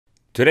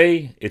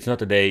Today, it's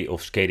not a day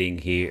of skating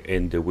here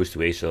in the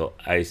Westwezel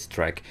ice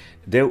track,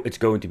 though it's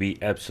going to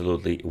be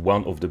absolutely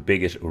one of the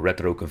biggest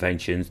retro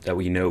conventions that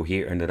we know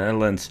here in the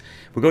Netherlands.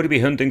 We're going to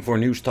be hunting for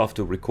new stuff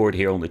to record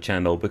here on the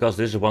channel, because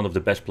this is one of the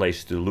best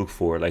places to look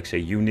for, like say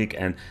unique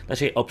and let's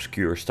say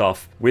obscure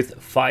stuff,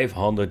 with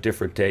 500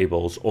 different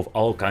tables of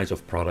all kinds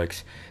of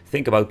products.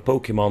 Think about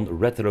Pokemon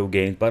retro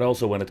games, but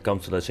also when it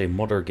comes to let's say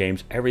modern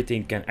games,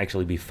 everything can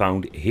actually be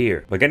found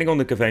here. By getting on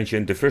the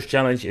convention, the first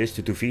challenge is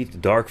to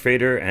defeat Dark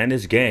Vader and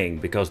his gang,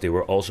 because they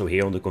were also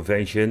here on the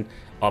convention.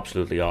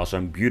 Absolutely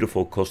awesome,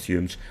 beautiful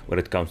costumes when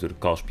it comes to the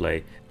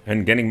cosplay,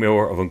 and getting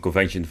more of a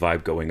convention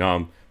vibe going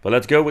on. But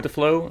let's go with the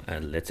flow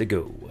and let's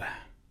go.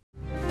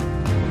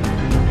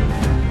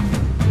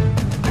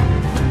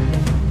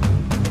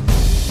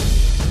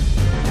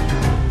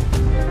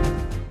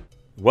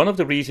 One of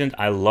the reasons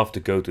I love to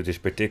go to this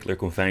particular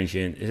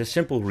convention is a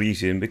simple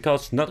reason,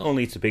 because not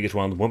only it's the biggest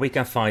one when we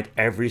can find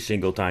every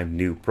single time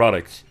new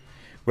products.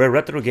 Where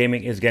retro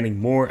gaming is getting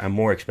more and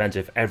more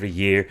expensive every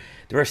year,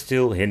 there are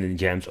still hidden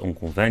gems on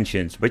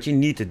conventions, but you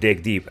need to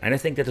dig deep, and I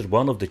think that is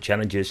one of the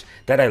challenges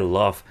that I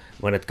love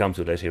when it comes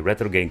to let's say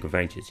retro game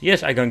conventions.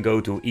 Yes, I can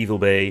go to Evil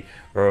Bay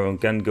or I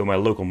can go to my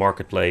local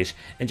marketplace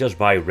and just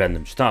buy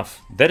random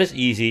stuff. That is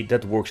easy,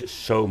 that works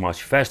so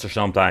much faster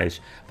sometimes,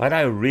 but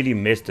I really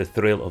miss the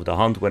thrill of the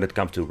hunt when it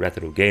comes to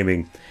retro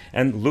gaming.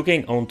 And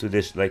looking onto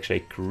this like say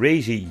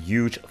crazy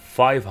huge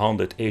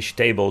 500-ish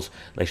tables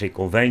like say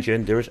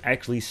convention, there is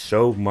actually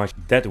so much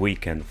that we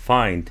can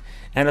find.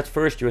 And at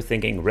first you're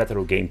thinking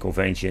retro game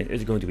convention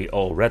is going to be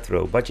all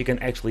retro, but you can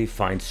actually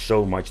find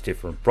so much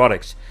different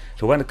products.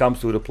 So when it comes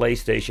to the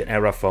PlayStation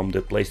era, from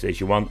the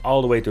PlayStation 1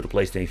 all the way to the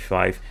PlayStation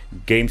 5,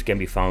 games can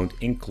be found,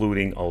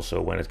 including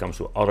also when it comes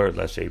to other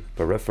let's say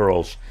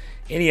peripherals.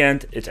 In the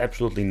end, it's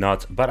absolutely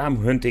not, but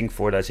I'm hunting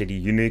for let's say the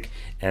unique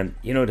and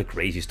you know the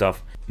crazy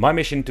stuff. My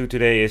mission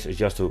today is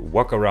just to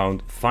walk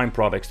around, find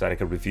products that I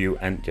can review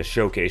and just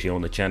showcase here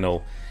on the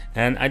channel.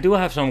 And I do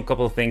have some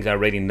couple of things I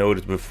already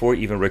noticed before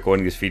even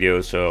recording this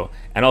video.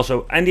 And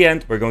also in the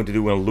end we're going to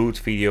do a loot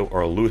video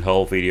or a loot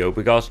haul video,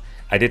 because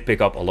I did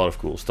pick up a lot of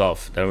cool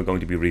stuff that we're going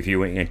to be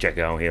reviewing and check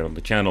out here on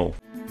the channel.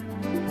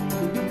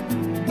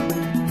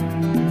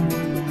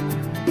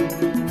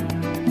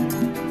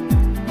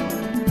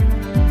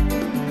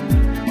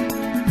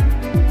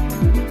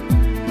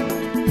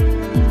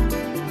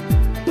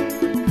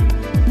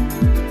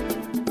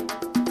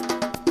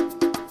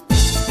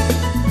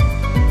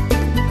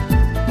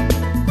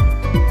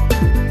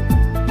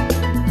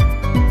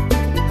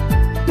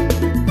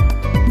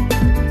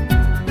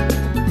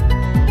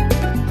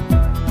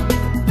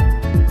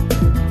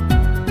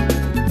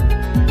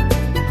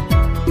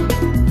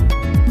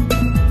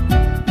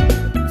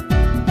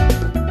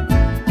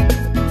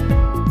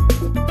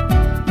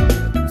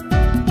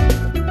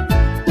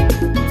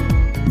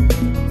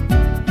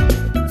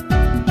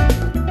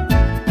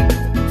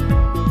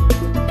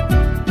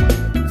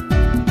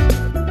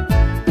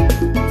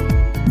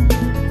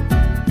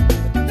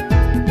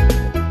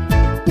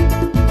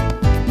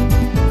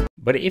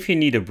 But if you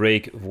need a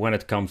break when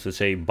it comes to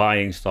say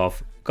buying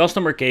stuff,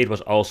 Custom Arcade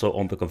was also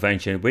on the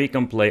convention, where you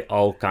can play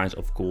all kinds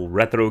of cool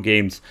retro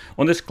games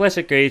on this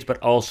classic case, but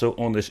also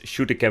on this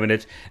shooter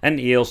cabinet, and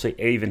he also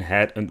even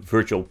had a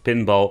virtual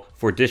pinball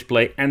for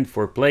display and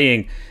for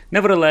playing.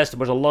 Nevertheless, there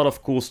was a lot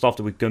of cool stuff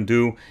that we can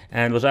do,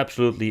 and was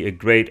absolutely a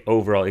great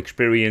overall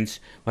experience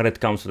when it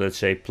comes to let's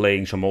say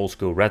playing some old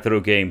school retro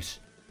games.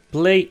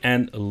 Play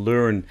and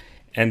learn.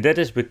 And that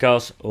is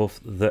because of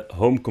the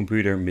Home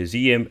Computer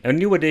Museum, a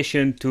new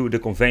addition to the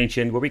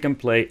convention where we can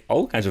play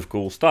all kinds of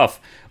cool stuff.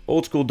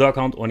 Old school Duck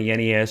Hunt on the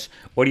NES,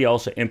 or he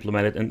also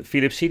implemented a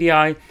Philips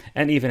CDI,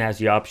 and even has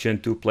the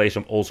option to play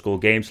some old school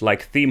games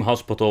like Theme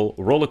Hospital,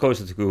 Roller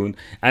Coaster Tycoon,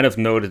 and I've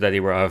noted that they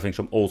were having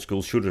some old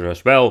school shooters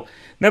as well.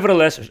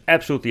 Nevertheless, it's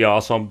absolutely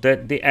awesome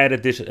that they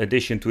added this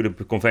addition to the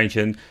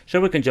convention so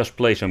we can just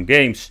play some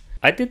games.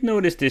 I did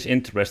notice this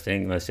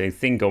interesting, let's say,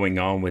 thing going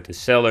on with the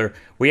seller.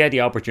 We had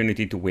the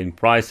opportunity to win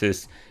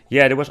prizes.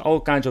 Yeah, there was all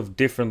kinds of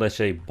different, let's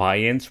say,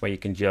 buy-ins where you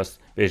can just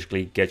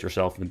basically get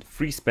yourself a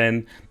free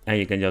spin and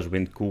you can just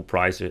win cool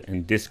prizes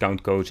and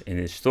discount codes in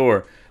his store.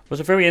 It was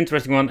a very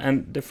interesting one,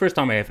 and the first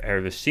time I have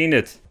ever seen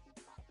it.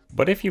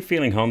 But if you're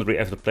feeling hungry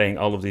after playing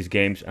all of these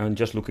games and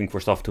just looking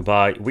for stuff to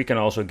buy, we can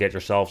also get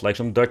yourself like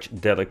some Dutch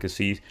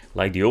delicacies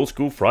like the old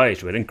school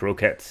fries within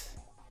croquettes.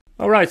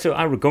 Alright, so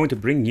I'm going to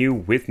bring you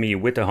with me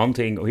with the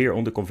hunting here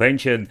on the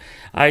convention.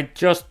 I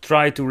just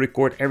tried to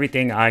record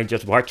everything I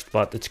just watched,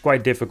 but it's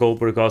quite difficult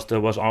because there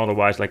was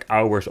otherwise like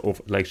hours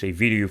of like say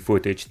video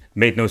footage.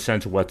 Made no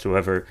sense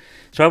whatsoever.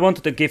 So I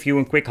wanted to give you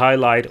a quick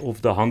highlight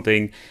of the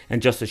hunting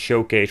and just to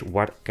showcase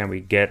what can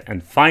we get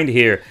and find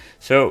here.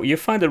 So you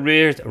find a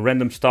weird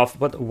random stuff,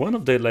 but one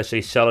of the let's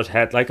say sellers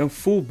had like a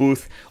full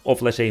booth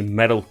of let's say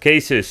metal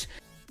cases.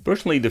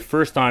 Personally, the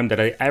first time that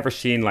I ever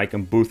seen like a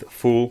booth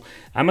full,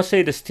 I must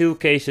say the steel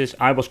cases,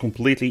 I was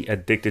completely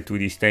addicted to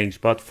these things,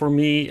 but for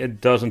me it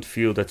doesn't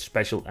feel that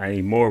special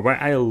anymore,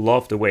 where I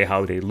love the way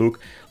how they look.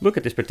 Look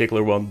at this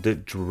particular one, the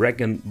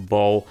Dragon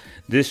Ball,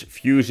 this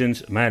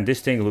Fusions, man, this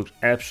thing looks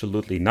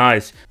absolutely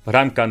nice, but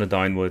I'm kinda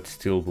done with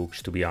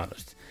steelbooks, to be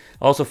honest.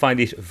 I also find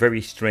these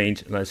very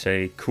strange, let's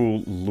say,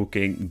 cool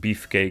looking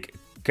beefcake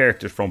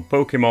characters from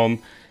Pokemon.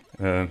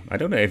 I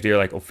don't know if they're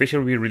like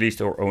officially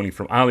released or only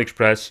from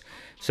AliExpress.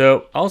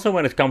 So also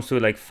when it comes to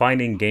like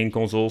finding game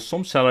consoles,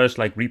 some sellers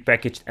like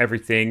repackaged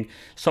everything.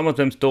 Some of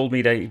them told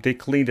me they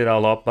cleaned it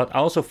all up, but I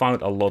also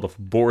found a lot of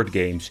board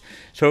games.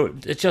 So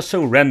it's just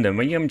so random.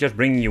 When I'm just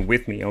bringing you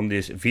with me on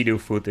this video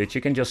footage,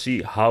 you can just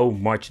see how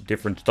much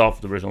different stuff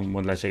there is on,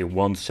 let's say,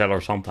 one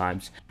seller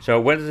sometimes. So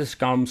when it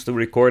comes to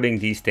recording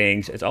these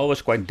things, it's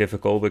always quite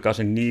difficult because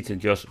I need to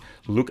just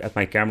look at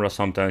my camera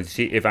sometimes to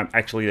see if I'm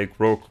actually like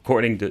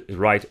recording the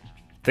right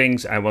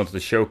things I wanted to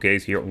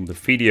showcase here on the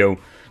video.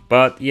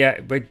 But yeah,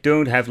 we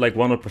don't have like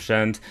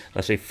 100%,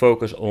 let's say,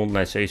 focus on,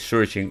 let's say,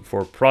 searching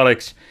for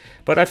products.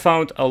 But I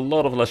found a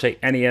lot of, let's say,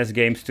 NES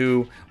games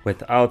too,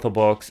 without a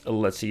box.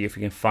 Let's see if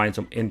we can find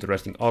some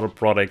interesting other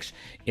products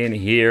in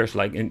here,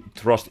 like in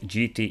Trust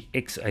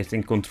GTX, I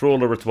think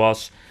controller it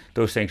was.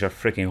 Those things are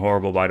freaking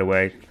horrible, by the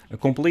way. A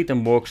complete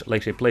unbox,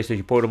 like say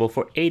PlayStation Portable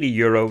for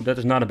 €80. That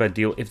is not a bad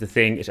deal if the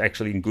thing is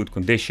actually in good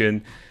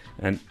condition.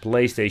 And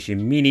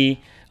PlayStation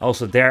Mini,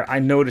 also there I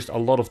noticed a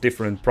lot of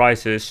different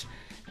prices.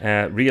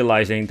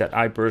 Realizing that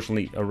I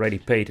personally already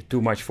paid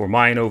too much for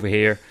mine over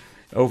here.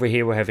 Over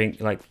here we're having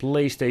like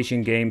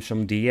PlayStation games,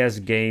 some DS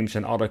games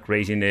and other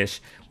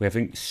craziness. We're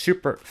having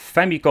Super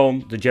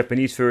Famicom, the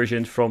Japanese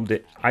version from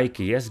the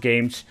IKS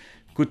games.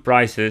 Good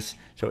prices.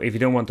 So if you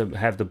don't want to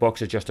have the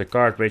box as just a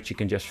cartridge, you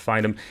can just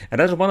find them. And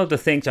that's one of the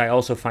things I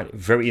also find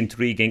very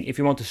intriguing if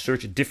you want to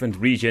search different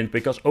regions,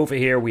 because over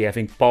here we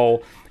having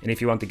PAL, and if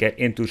you want to get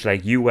into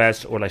like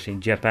US or let's say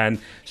Japan,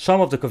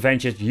 some of the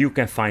conventions you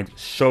can find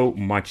so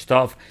much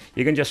stuff.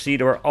 You can just see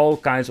there are all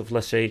kinds of,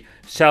 let's say,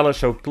 sellers.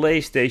 So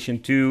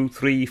PlayStation 2,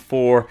 3,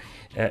 4,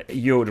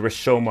 there is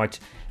so much.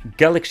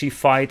 Galaxy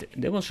Fight,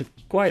 that was a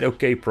quite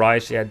okay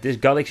price. Yeah, this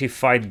Galaxy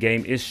Fight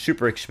game is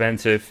super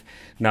expensive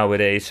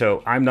nowadays,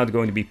 so I'm not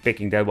going to be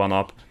picking that one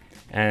up.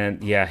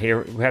 And yeah,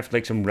 here we have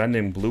like some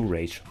random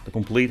Blu-rays, the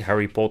complete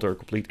Harry Potter,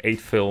 complete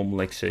 8-film,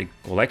 like say,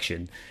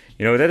 collection.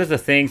 You know, that is the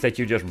things that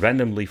you just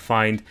randomly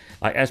find.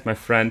 I asked my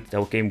friend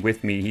that came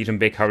with me, he's a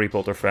big Harry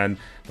Potter fan,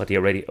 but he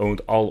already owned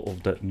all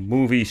of the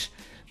movies.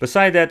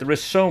 Beside that, there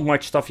is so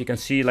much stuff you can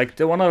see, like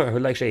the one other,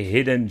 like say,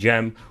 hidden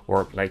gem,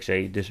 or like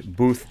say this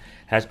booth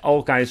has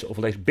all kinds of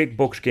like big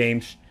box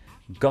games.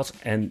 Guts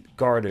and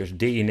Carter's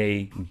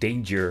DNA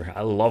Danger.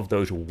 I love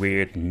those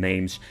weird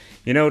names.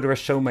 You know, there are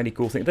so many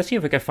cool things. Let's see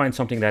if we can find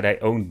something that I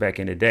owned back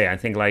in the day. I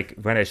think like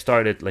when I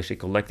started, let's say,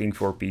 collecting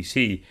for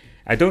PC.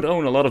 I don't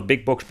own a lot of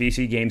big box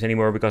PC games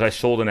anymore because I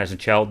sold them as a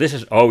child. This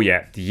is, oh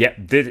yeah,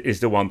 this is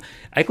the one.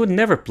 I could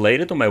never play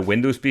it on my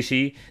Windows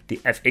PC, the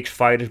FX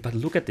Fighters, but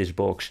look at this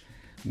box.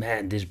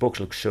 Man, this box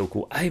looks so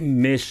cool. I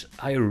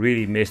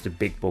really miss the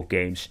big box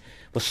games.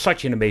 It was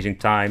such an amazing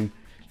time.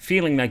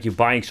 Feeling like you're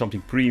buying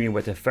something premium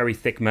with a very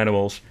thick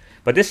manuals.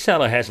 But this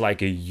seller has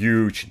like a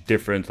huge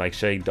different, like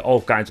say,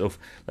 all kinds of,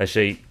 let's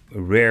say,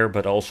 rare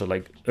but also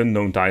like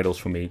unknown titles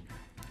for me.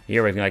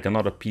 Here I have like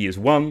another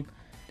PS1.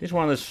 This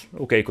one is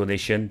okay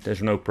condition.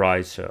 There's no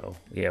price, so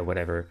yeah,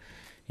 whatever.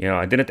 You know,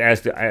 I didn't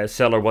ask the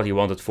seller what he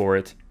wanted for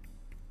it.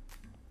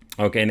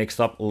 Okay, next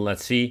up,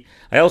 let's see.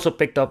 I also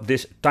picked up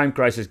this Time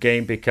Crisis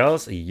game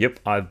because, yep,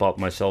 I bought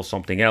myself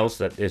something else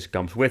that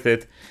comes with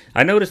it.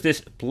 I noticed this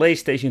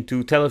PlayStation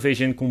 2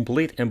 television,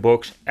 complete in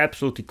box,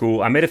 absolutely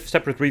cool. I made a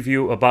separate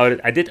review about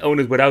it. I did own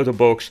it without a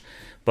box,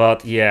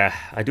 but yeah,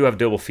 I do have a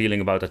double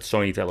feeling about that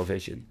Sony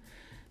television.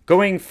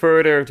 Going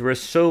further, there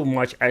is so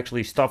much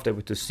actually stuff that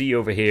we to see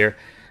over here.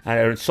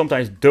 I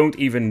sometimes don't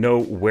even know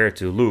where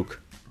to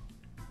look.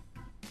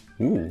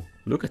 Ooh,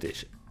 look at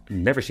this.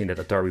 Never seen that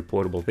Atari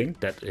portable thing.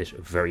 That is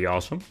very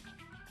awesome.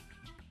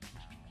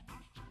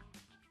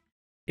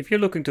 If you're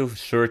looking to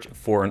search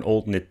for an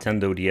old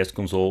Nintendo DS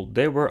console,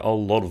 there were a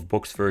lot of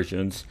box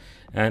versions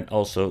and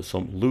also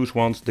some loose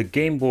ones. The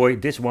Game Boy,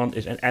 this one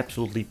is in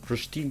absolutely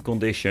pristine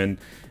condition.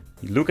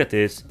 Look at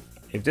this.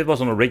 If this was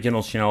an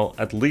original channel,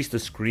 at least the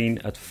screen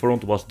at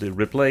front was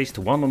replaced,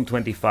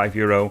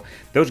 €125.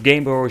 Those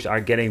Game Beurs are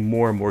getting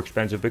more and more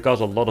expensive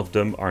because a lot of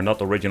them are not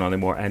original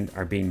anymore and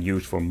are being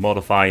used for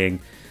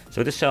modifying.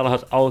 So this seller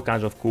has all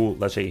kinds of cool,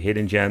 let's say,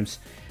 hidden gems.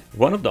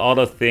 One of the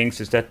other things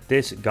is that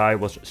this guy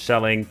was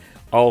selling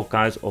all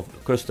kinds of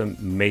custom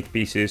made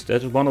pieces.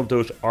 That is one of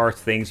those art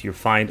things you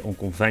find on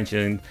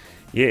convention.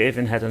 He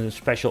even had a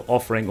special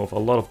offering of a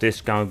lot of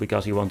discount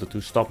because he wanted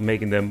to stop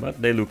making them,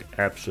 but they look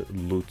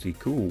absolutely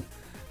cool.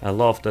 I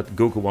love that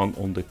Goku one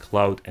on the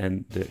Cloud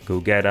and the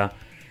Gogeta.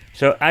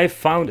 So I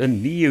found a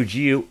Neo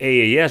Geo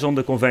AES on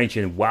the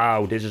convention.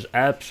 Wow, this is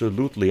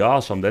absolutely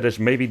awesome. That is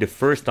maybe the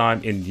first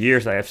time in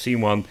years I have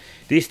seen one.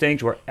 These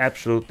things were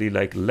absolutely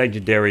like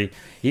legendary.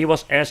 He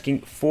was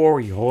asking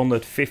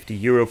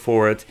 €450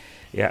 for it.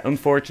 Yeah,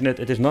 unfortunate,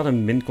 it is not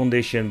in mint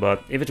condition,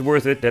 but if it's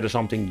worth it, that is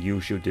something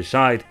you should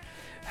decide.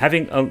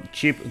 Having a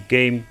cheap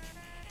game,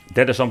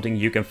 that is something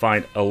you can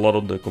find a lot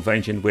on the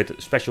convention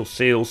with special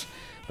sales,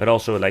 but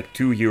also like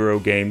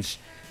 €2 games,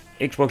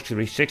 Xbox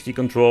 360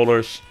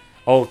 controllers,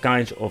 all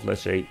kinds of,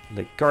 let's say,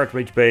 like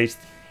cartridge based.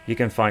 You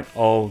can find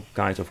all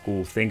kinds of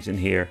cool things in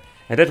here.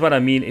 And that's what I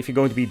mean, if you're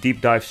going to be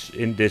deep dives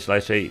in this,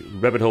 let's say,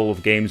 rabbit hole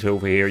of games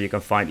over here, you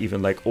can find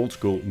even like old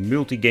school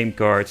multi-game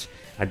cards.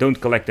 I don't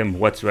collect them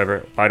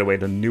whatsoever. By the way,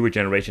 the newer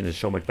generation is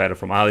so much better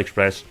from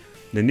AliExpress.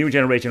 The new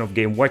generation of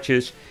game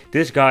watches.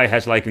 This guy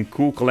has like a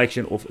cool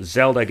collection of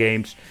Zelda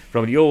games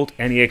from the old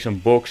NEX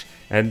and box.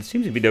 And it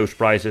seems to be those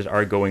prices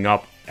are going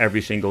up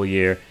every single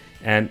year.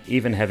 And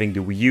even having the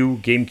Wii U,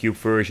 GameCube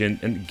version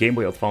and Game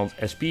Boy Advance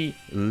SP.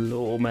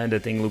 Oh man,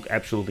 that thing looks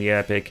absolutely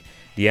epic.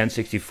 The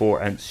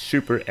N64 and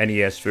Super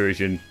NES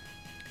version.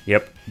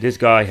 Yep, this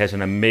guy has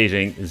an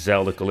amazing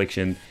Zelda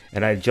collection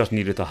and I just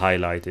needed to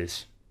highlight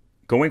this.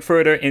 Going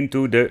further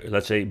into the,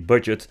 let's say,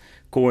 budget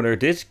corner,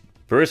 this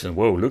person,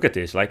 whoa, look at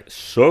this, like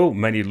so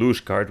many loose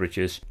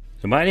cartridges.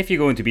 So mind if you're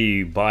going to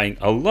be buying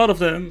a lot of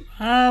them,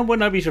 I would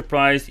not be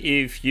surprised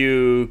if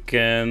you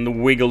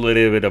can wiggle a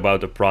little bit about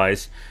the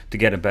price to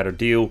get a better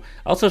deal.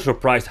 Also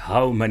surprised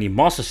how many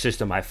Master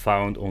System I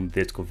found on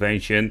this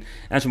convention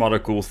and some other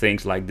cool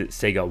things like the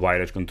Sega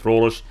wireless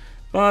controllers.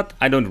 But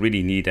I don't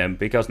really need them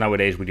because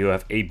nowadays we do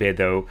have 8-bit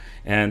though,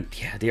 and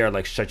yeah, they are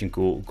like such a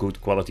cool, good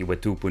quality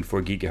with 2.4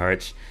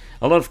 GHz.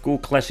 A lot of cool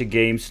classic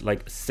games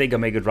like Sega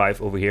Mega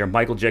Drive over here,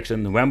 Michael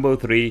Jackson, Rambo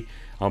 3.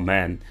 Oh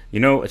man, you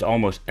know, it's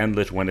almost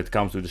endless when it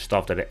comes to the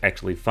stuff that I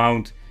actually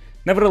found.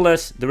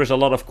 Nevertheless, there is a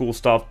lot of cool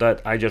stuff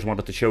that I just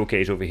wanted to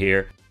showcase over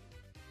here.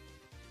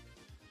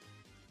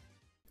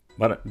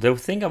 But the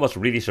thing I was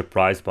really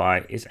surprised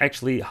by is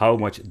actually how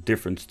much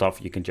different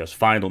stuff you can just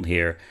find on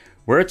here.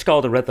 Where it's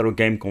called a retro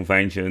game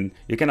convention,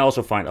 you can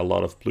also find a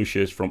lot of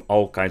plushes from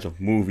all kinds of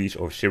movies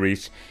or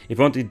series. If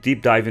you want to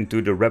deep dive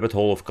into the rabbit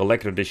hole of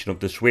collector edition of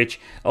the Switch,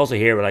 also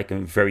here like a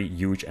very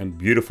huge and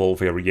beautiful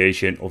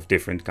variation of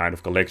different kind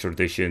of collector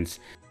editions.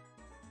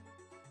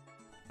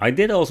 I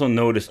did also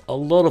notice a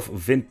lot of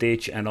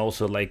vintage and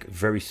also like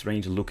very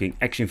strange looking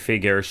action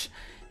figures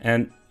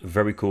and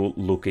very cool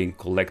looking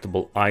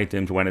collectible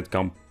items when it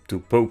comes to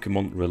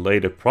Pokemon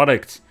related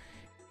products.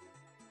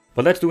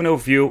 But let's do an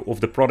overview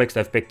of the products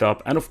I've picked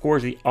up and of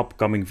course the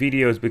upcoming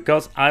videos,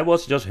 because I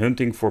was just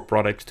hunting for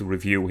products to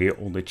review here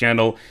on the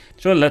channel.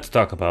 So let's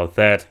talk about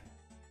that.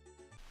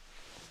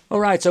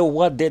 Alright, so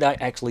what did I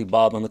actually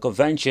buy on the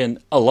convention?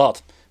 A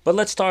lot. But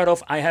let's start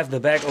off, I have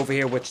the bag over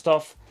here with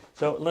stuff.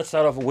 So let's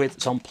start off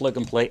with some plug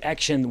and play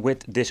action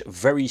with this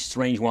very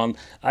strange one.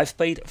 I've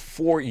paid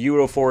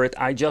 €4 for it.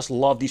 I just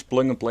love these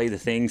plug and play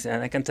things,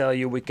 and I can tell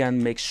you we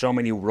can make so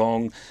many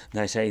wrong,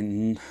 I say,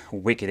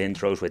 wicked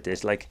intros with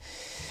this. Like,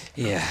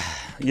 yeah,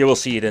 you will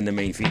see it in the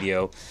main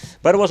video.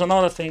 But it was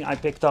another thing I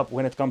picked up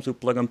when it comes to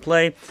plug and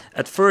play.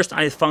 At first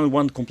I found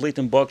one complete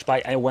in box,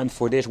 but I went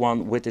for this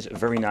one with this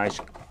very nice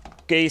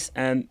case,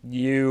 and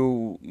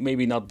you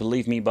maybe not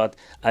believe me, but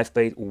I've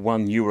paid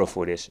 €1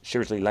 for this.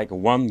 Seriously, like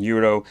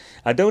 €1.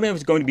 I don't know if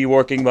it's going to be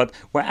working, but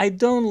where I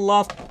don't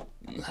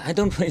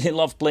really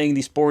love playing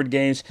these sport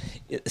games.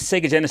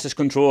 Sega Genesis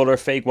controller,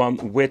 fake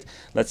one with,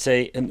 let's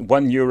say, a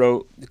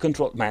 €1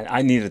 control. Man,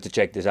 I needed to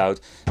check this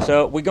out.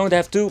 So we're going to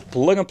have 2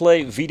 plug and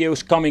play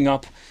videos coming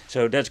up.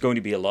 So that's going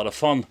to be a lot of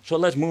fun. So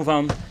let's move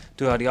on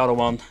to the other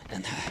one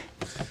and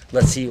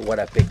let's see what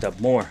I picked up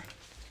more.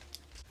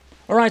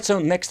 Alright, so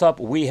next up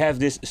we have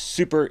this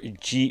Super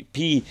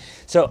GP.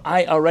 So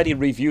I already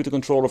reviewed the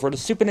controller for the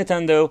Super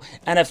Nintendo,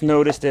 and I've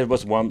noticed there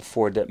was one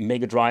for the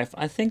Mega Drive.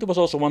 I think there was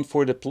also one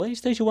for the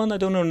PlayStation 1, I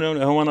don't know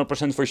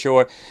 100% for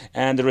sure.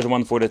 And there is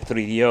one for the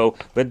 3DO.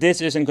 But this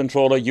is a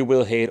controller you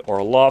will hate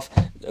or love.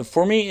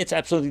 For me, it's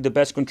absolutely the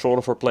best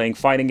controller for playing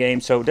fighting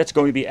games, so that's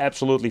going to be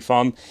absolutely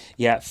fun.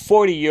 Yeah,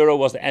 €40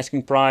 was the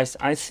asking price.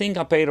 I think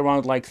I paid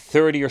around like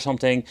 30 or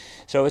something.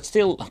 So it's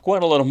still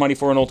quite a lot of money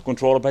for an old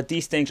controller, but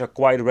these things are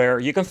quite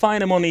rare. You can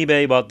find them on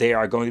eBay, but they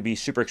are going to be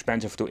super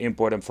expensive to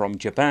import them from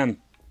Japan.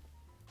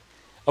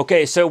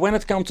 Okay, so when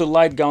it comes to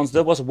light guns,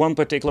 there was one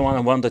particular one I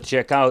wanted to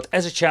check out.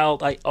 As a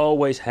child, I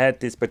always had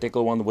this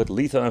particular one with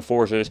Lethal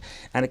Enforcers,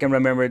 and I can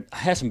remember, I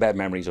have some bad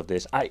memories of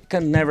this. I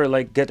can never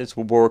like get it to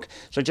work,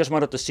 so I just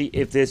wanted to see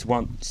if this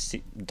one,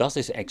 does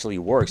this actually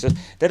work. So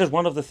that is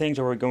one of the things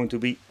that we're going to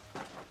be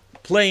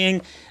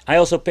playing. I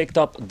also picked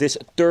up this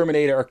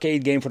Terminator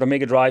arcade game for the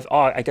Mega Drive.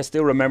 Oh, I can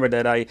still remember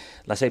that I,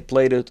 let's say,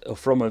 played it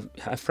from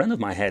a friend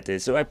of mine had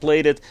this. So I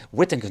played it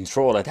with a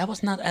controller. That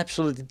was not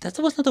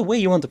the way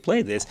you want to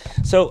play this.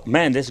 So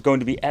man, this is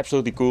going to be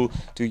absolutely cool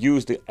to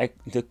use the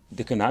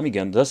Konami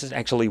gun. Does this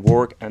actually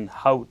work, and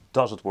how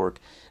does it work?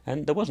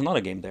 And there was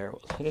another game there.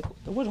 There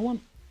was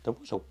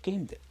a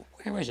game there.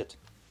 Where is it?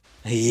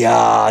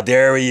 Yeah,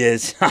 there he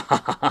is.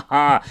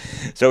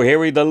 So here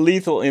we the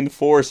Lethal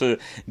Enforcer.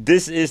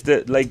 This is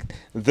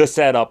the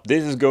setup.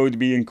 This is going to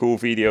be a cool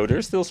video.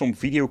 There's still some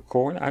video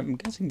corn. I'm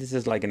guessing this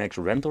is like an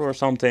extra rental or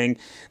something.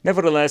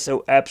 Nevertheless,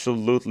 so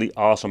absolutely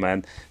awesome,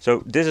 man.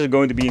 So this is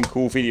going to be a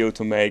cool video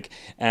to make.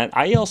 And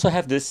I also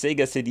have the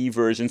Sega CD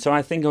version. So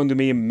I think going to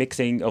be a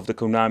mixing of the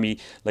Konami,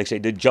 like say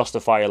the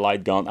Justifier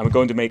light gun. I'm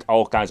going to make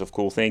all kinds of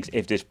cool things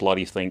if this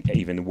bloody thing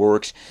even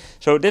works.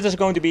 So this is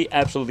going to be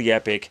absolutely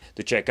epic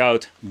to check out.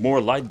 More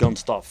light gun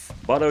stuff.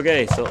 But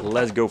okay, so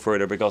let's go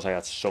further because I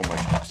had so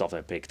much stuff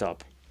I picked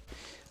up.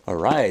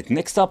 Alright,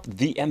 next up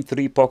the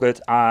M3 Pocket.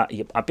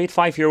 Yep, I paid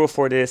 €5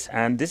 for this,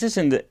 and this is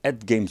in the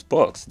Ed Games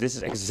box. This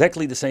is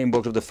exactly the same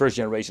box of the first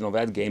generation of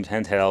Ed Games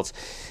handhelds.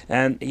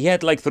 And he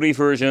had like 3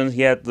 versions.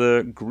 He had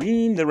the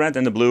green, the red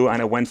and the blue,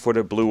 and I went for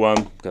the blue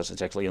one because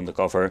it's actually on the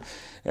cover.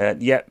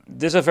 Yeah,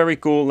 this is very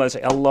cool. Let's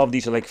say I love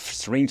these like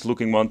strange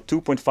looking one.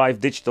 2.5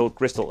 digital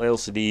crystal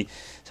LCD.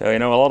 So you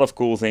know, a lot of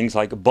cool things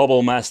like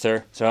Bubble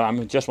Master. So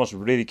I'm just was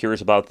really curious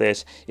about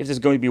this. If this is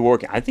going to be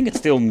working. I think it's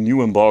still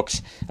new in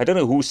box. I don't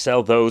know who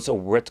sells those or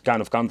what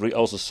kind of country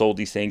also sold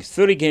these things.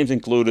 30 games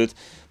included.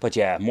 But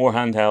yeah, more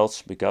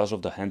handhelds because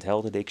of the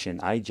handheld addiction.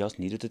 I just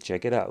needed to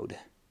check it out.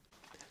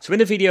 So in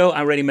the video I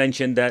already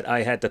mentioned that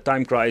I had the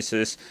Time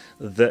Crisis,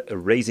 the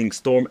Racing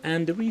Storm,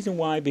 and the reason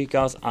why,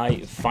 because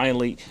I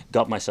finally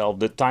got myself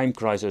the Time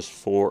Crisis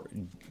for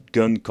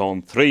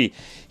GunCon 3.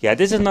 Yeah,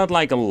 this is not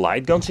like a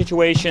light gun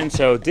situation,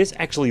 so this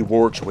actually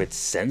works with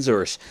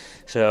sensors.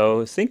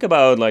 So think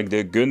about like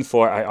the Gun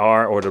 4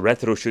 IR or the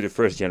Retro Shooter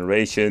first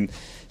generation.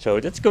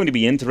 So that's going to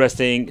be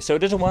interesting. So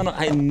this is one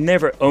I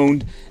never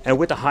owned, and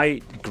with the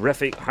high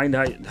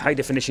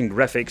definition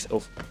graphics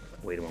of,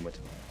 wait a moment.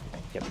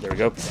 Yep, there we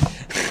go.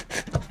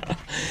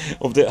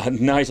 Of the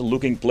nice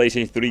looking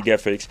PlayStation 3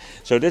 graphics.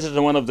 So this is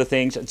one of the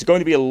things. It's going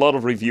to be a lot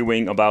of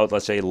reviewing about,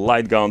 let's say,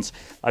 light guns.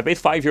 I paid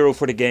 €5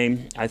 for the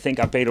game. I think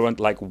I paid around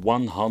like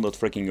 100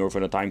 freaking euro for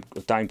the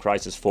Time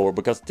Crisis 4,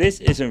 because this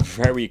is a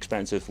very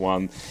expensive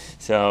one.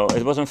 So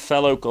it was a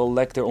fellow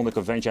collector on the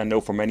convention I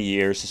know for many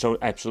years. So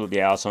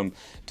absolutely awesome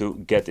to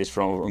get this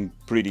from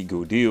a pretty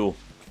good deal.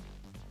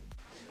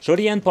 So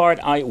the end part,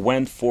 I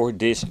went for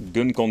this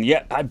GunCon.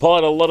 Yeah, I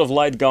bought a lot of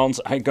light guns,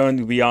 I'm going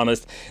to be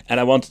honest, and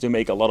I wanted to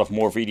make a lot of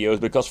more videos,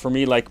 because for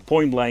me, like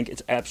Point Blank,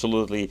 it's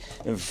absolutely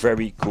a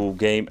very cool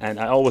game, and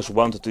I always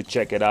wanted to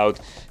check it out.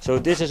 So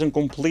this is a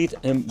complete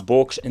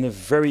box in a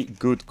very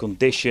good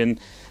condition.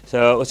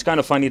 So it's kind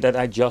of funny that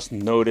I just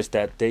noticed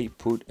that they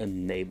put a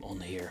name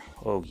on here.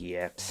 Oh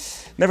yeah.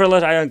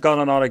 Nevertheless, I got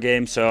another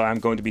game, so I'm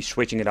going to be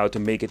switching it out to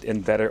make it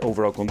in better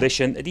overall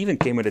condition. It even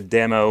came with a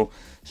demo.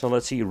 So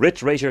let's see,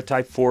 Ridge Racer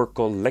Type 4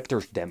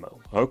 Collector's Demo.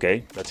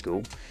 Okay, that's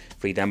cool.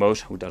 Free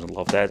demos, who doesn't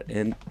love that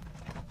in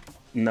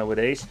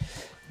nowadays?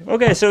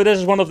 Okay, so this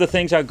is one of the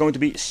things I'm going to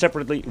be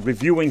separately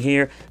reviewing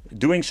here,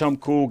 doing some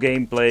cool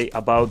gameplay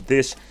about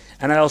this.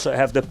 And I also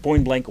have the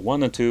Point Blank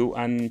 1 and 2,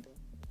 and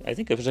I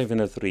think it was even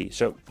a 3.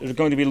 So we're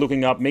going to be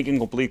looking up, making a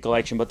complete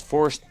collection, but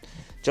first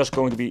just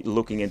going to be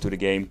looking into the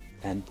game.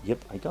 And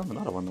yep, I got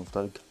another one of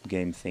the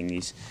game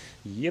thingies.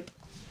 Yep.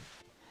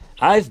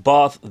 I've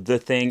bought the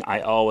thing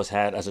I always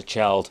had as a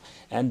child,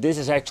 and this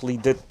is actually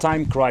the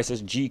Time Crisis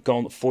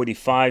G-Con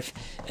 45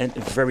 in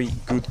very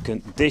good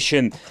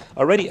condition.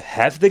 I already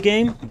have the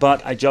game,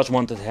 but I just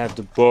wanted to have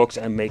the box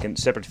and make a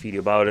separate video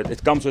about it.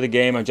 It comes with the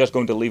game, I'm just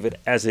going to leave it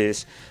as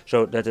is,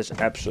 so that is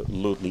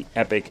absolutely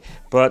epic.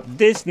 But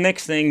this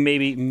next thing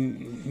maybe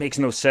makes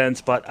no sense,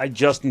 but I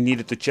just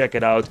needed to check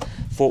it out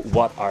for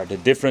what are the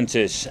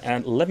differences.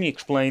 And let me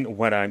explain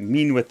what I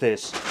mean with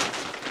this.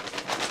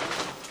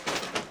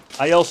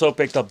 I also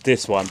picked up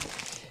this one.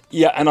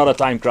 Yeah, another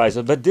Time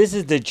Crisis, but this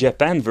is the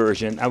Japan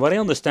version. And what I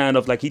understand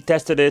of, like, he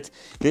tested it.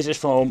 This is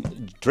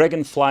from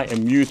Dragonfly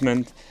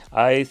Amusement.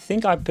 I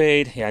think I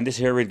paid, yeah, and this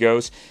here it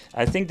goes.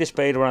 I think this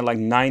paid around like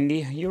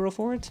 €90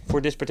 for it, for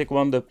this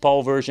particular one, the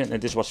PAL version,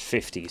 and this was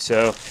 50.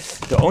 So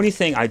the only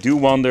thing I do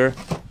wonder,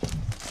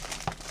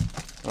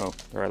 oh,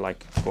 there are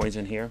like coins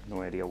in here,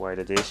 no idea why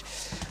that is.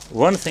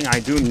 One thing I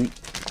do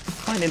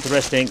find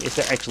interesting is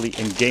there actually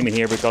in game in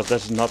here, because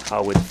that's not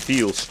how it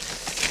feels.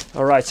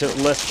 Alright, so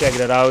let's check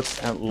that out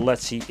and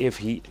let's see if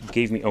he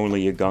gave me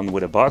only a gun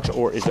with a box,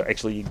 or is there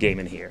actually a game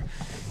in here.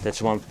 That's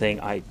one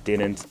thing I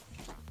didn't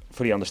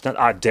fully understand.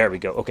 Ah, there we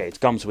go. Okay, it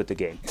comes with the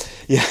game.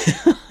 Yeah,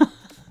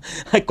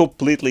 I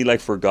completely like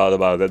forgot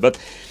about it. But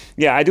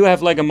yeah, I do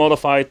have like a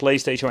modified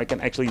PlayStation where I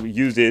can actually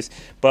use this.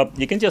 But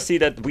you can just see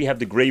that we have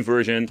the gray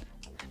version.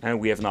 And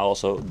we have now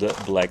also the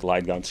black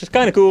light guns. It's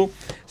kind of cool.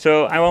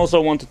 So I also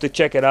wanted to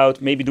check it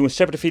out. Maybe do a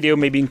separate video,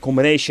 maybe in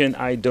combination.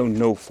 I don't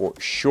know for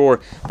sure.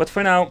 But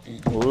for now,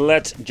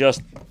 let's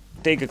just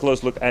take a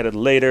close look at it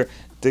later.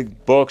 The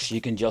box,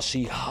 you can just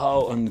see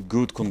how in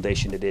good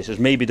condition it is. It's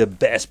maybe the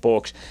best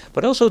box.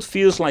 But also it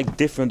feels like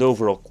different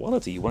overall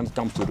quality when it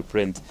comes to the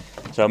print.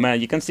 So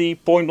man, you can see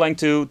Point Blank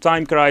 2,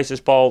 Time Crisis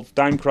PAL,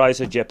 Time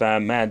Crisis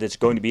Japan. Man, it's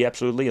going to be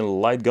absolutely a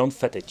light gun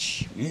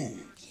fetish.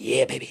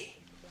 Yeah, baby.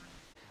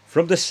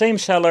 From the same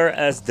seller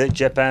as the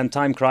Japan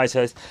Time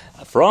Crisis,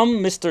 from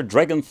Mr.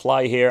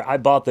 Dragonfly here, I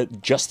bought the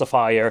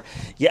Justifier.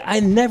 Yeah,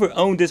 I never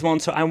owned this one,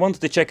 so I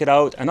wanted to check it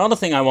out. Another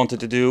thing I wanted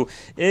to do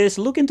is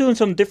look into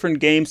some different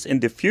games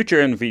in the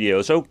future in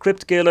video. So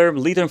Crypt Killer,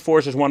 Lead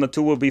Enforcers 1 and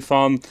 2 will be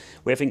fun.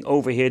 We're having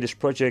over here this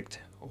project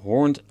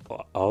Horned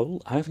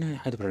Owl. I don't know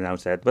how to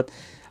pronounce that, but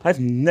I've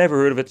never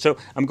heard of it. So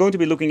I'm going to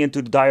be looking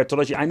into the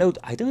Diatology. I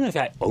don't know if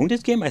I own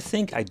this game. I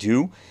think I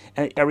do.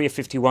 And Area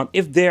 51.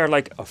 If they're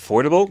like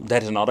affordable,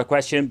 that is another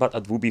question. But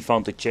it would be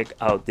fun to check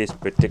out this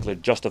particular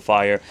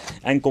Justifier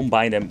and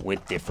combine them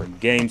with different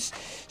games.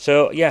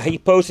 So yeah, he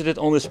posted it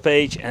on this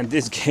page, and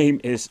this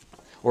game is,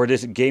 or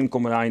this game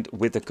combined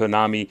with the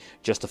Konami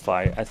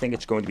Justifier. I think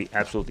it's going to be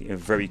absolutely a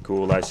very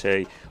cool, I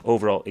say,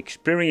 overall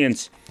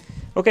experience.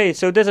 Okay,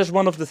 so this is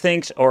one of the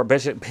things, or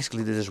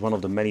basically this is one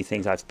of the many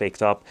things I've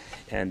picked up,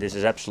 and this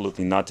is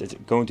absolutely nuts. It's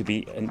going to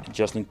be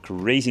just a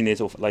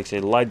craziness of, like, say,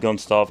 light gun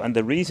stuff. And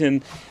the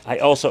reason I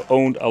also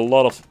owned a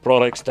lot of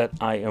products that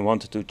I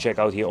wanted to check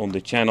out here on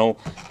the channel,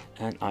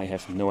 and I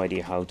have no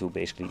idea how to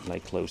basically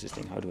like close this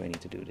thing. How do I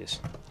need to do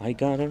this? I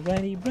got a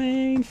ready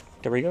brain.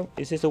 There we go.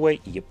 Is this the way?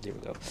 Yep, there we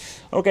go.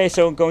 Okay,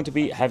 so I'm going to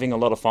be having a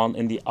lot of fun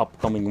in the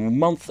upcoming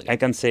month, I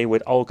can say,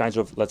 with all kinds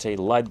of, let's say,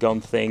 light gun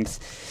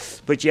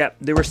things. But yeah,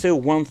 there was still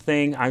one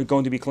thing I'm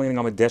going to be cleaning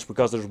on my desk,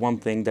 because there's one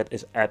thing that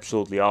is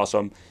absolutely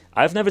awesome.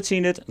 I've never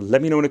seen it.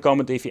 Let me know in the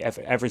comment if you have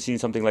ever seen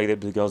something like that,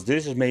 because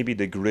this is maybe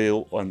the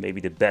grill or maybe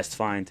the best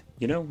find.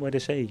 You know what they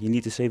say, you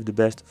need to save the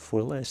best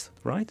for last,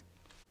 right?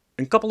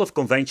 A couple of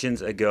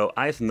conventions ago,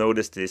 I've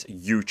noticed this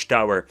huge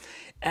tower,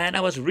 and I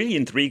was really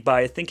intrigued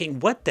by it,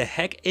 thinking, what the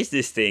heck is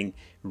this thing?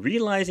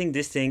 Realizing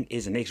this thing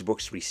is an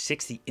Xbox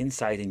 360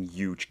 inside a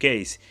huge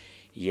case.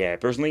 Yeah,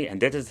 personally, and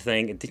that is the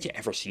thing, did you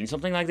ever seen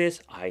something like this?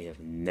 I have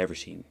never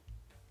seen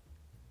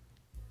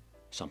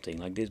something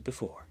like this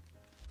before.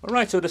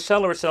 Alright, so the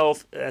seller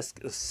itself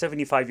asked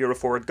 €75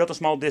 for it, got a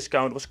small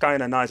discount, was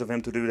kinda nice of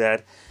him to do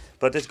that.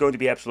 But this is going to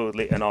be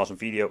absolutely an awesome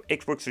video.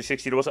 Xbox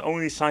 360, there was the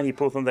only sign he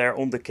put on there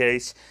on the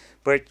case.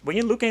 But when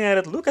you're looking at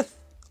it, look at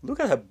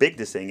how big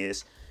this thing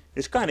is.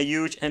 It's kind of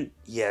huge, and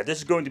yeah, this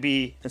is going to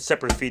be a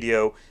separate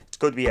video. It's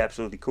going to be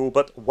absolutely cool.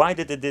 But why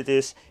did they do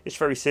this? It's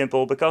very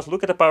simple, because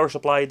look at the power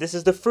supply. This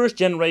is the first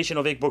generation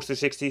of Xbox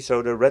 360,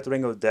 so the red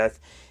ring of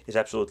death is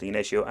absolutely an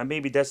issue. And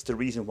maybe that's the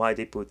reason why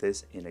they put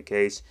this in a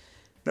case.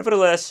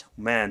 Nevertheless,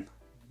 man,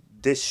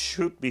 this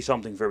should be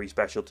something very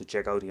special to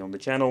check out here on the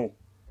channel.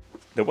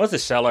 There was a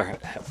seller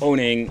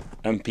owning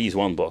a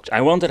PS1 box.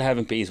 I wanted to have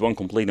a PS1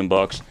 complete in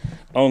box,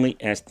 only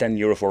as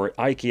 €10 for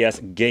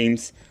IKEA's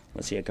games.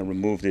 Let's see, I can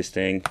remove this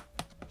thing.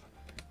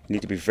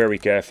 Need to be very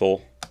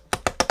careful.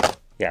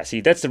 Yeah,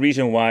 see, that's the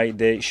reason why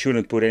they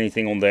shouldn't put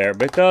anything on there,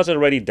 because it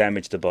already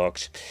damaged the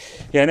box.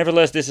 Yeah,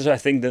 nevertheless, this is, I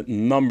think, the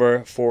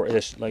number for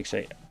this, like,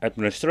 say,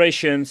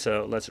 administration.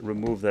 So let's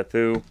remove that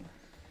too.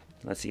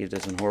 Let's see if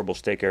there's a horrible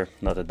sticker.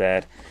 Not that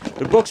bad.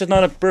 The box is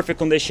not in perfect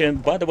condition,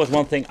 but there was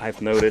one thing I've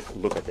noted.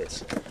 Look at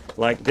this.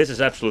 Like, this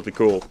is absolutely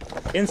cool.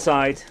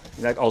 Inside,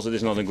 like, also this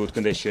is not in good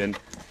condition.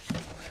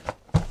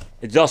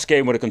 It just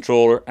came with a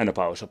controller and a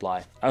power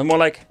supply. I'm more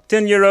like,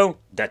 €10,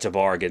 that's a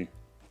bargain.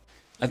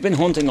 I've been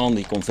hunting on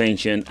the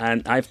convention,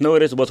 and I've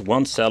noticed there was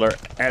one seller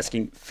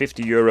asking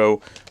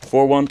 €50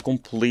 for one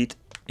complete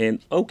in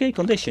okay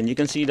condition. You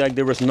can see that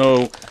there was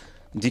no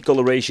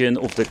decoloration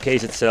of the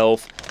case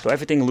itself, so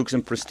everything looks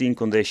in pristine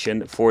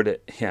condition for the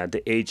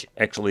age.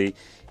 Actually,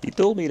 he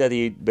told me that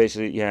he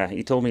basically,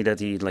 he told me that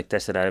he like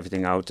tested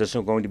everything out. This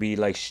is going to be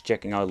like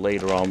checking out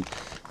later on,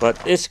 but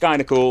it's kind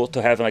of cool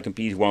to have like a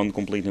PS1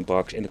 complete in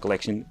box in the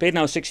collection. Paid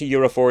now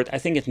 €60 for it. I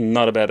think it's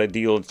not a bad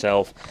deal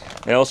itself.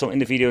 I also in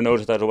the video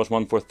noticed that there was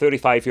one for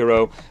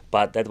 €35,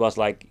 but that was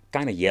like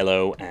kind of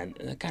yellow and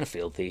kind of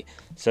filthy.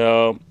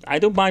 So I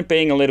don't mind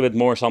paying a little bit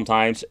more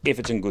sometimes if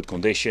it's in good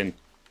condition.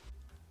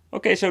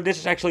 Okay, so this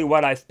is actually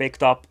what I've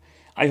picked up.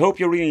 I hope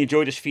you really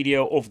enjoyed this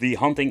video of the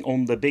hunting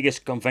on the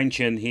biggest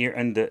convention here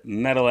in the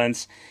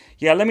Netherlands.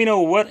 Yeah, let me know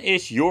what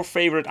is your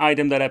favorite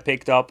item that I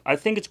picked up. I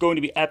think it's going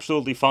to be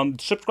absolutely fun.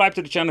 Subscribe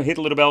to the channel, hit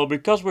the little bell,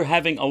 because we're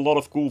having a lot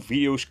of cool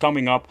videos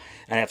coming up.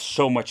 And I have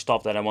so much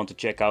stuff that I want to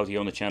check out here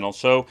on the channel.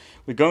 So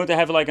we're going to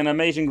have like an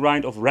amazing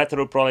grind of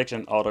retro products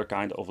and other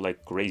kind of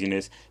like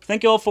craziness.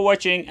 Thank you all for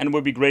watching, and it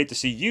would be great to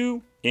see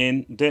you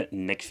in the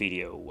next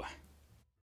video.